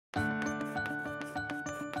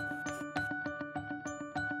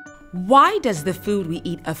Why does the food we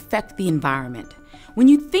eat affect the environment? When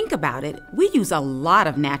you think about it, we use a lot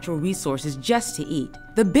of natural resources just to eat.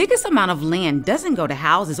 The biggest amount of land doesn't go to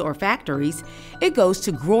houses or factories, it goes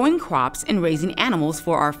to growing crops and raising animals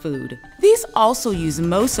for our food. These also use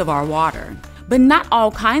most of our water. But not all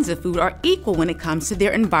kinds of food are equal when it comes to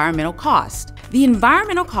their environmental cost. The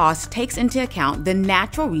environmental cost takes into account the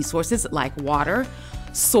natural resources like water,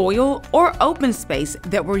 soil, or open space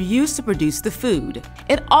that were used to produce the food.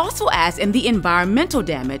 It also adds in the environmental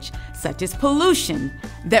damage, such as pollution,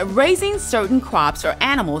 that raising certain crops or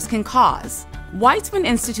animals can cause. Weizmann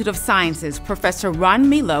Institute of Sciences Professor Ron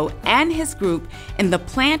Milo and his group in the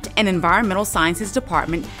Plant and Environmental Sciences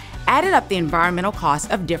Department added up the environmental costs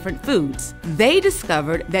of different foods. They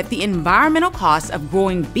discovered that the environmental cost of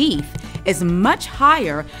growing beef is much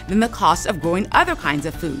higher than the cost of growing other kinds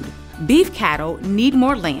of food. Beef cattle need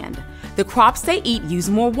more land, the crops they eat use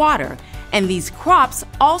more water, and these crops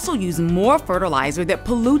also use more fertilizer that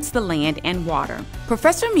pollutes the land and water.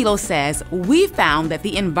 Professor Milo says, we found that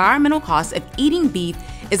the environmental cost of eating beef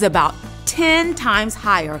is about 10 times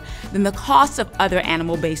higher than the cost of other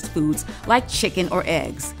animal-based foods like chicken or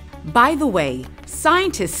eggs. By the way,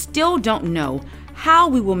 scientists still don't know how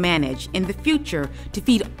we will manage in the future to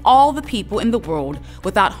feed all the people in the world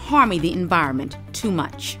without harming the environment too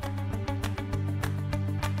much.